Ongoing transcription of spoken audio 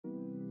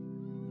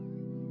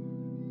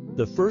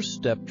The first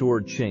step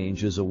toward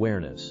change is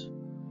awareness.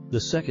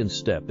 The second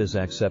step is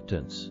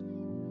acceptance.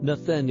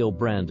 Nathaniel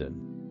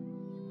Branden.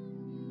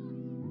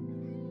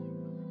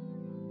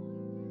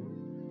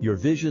 Your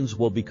visions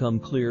will become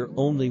clear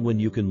only when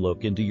you can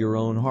look into your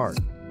own heart.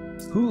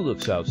 Who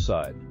looks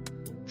outside?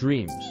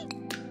 Dreams.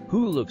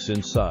 Who looks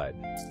inside?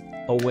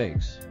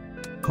 Awakes.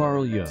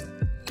 Carl Jung.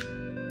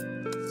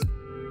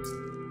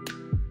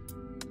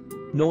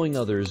 Knowing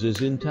others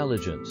is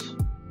intelligence.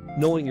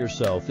 Knowing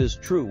yourself is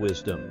true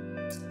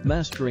wisdom.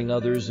 Mastering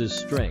others is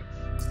strength.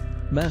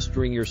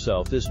 Mastering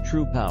yourself is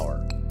true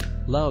power.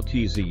 Lao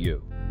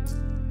Tzu.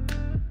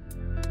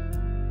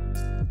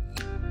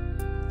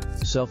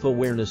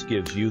 Self-awareness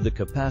gives you the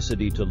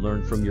capacity to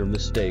learn from your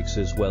mistakes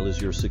as well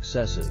as your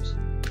successes.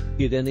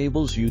 It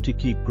enables you to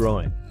keep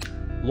growing.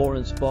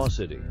 Lawrence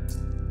Bossidy.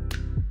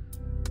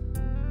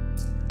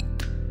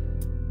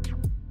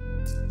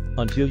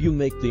 Until you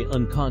make the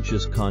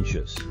unconscious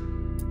conscious,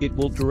 it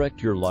will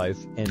direct your life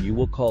and you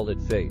will call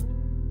it fate.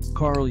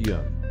 Carl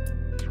Jung.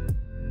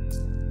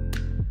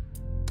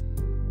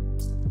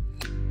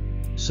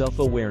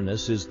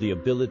 Self-awareness is the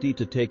ability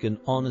to take an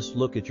honest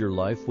look at your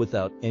life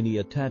without any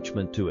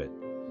attachment to it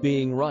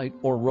being right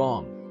or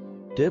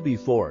wrong. Debbie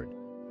Ford.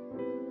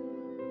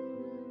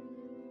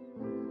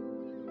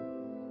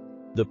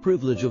 The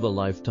privilege of a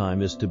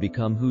lifetime is to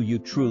become who you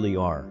truly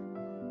are.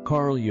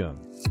 Carl Jung.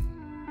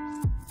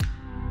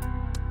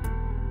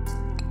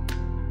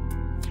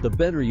 The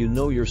better you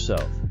know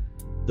yourself,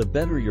 the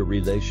better your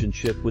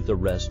relationship with the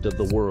rest of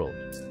the world.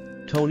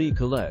 Toni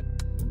Collette.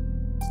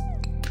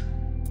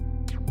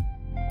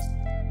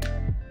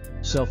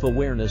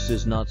 Self-awareness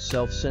is not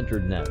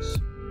self-centeredness,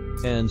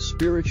 and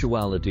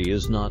spirituality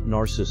is not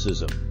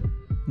narcissism.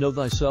 Know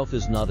thyself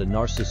is not a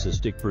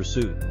narcissistic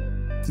pursuit.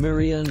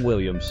 Marianne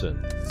Williamson.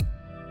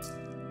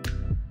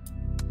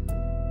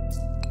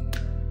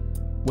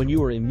 When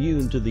you are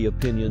immune to the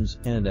opinions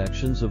and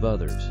actions of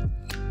others,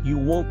 you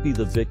won't be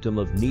the victim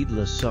of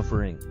needless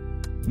suffering.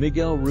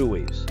 Miguel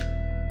Ruiz.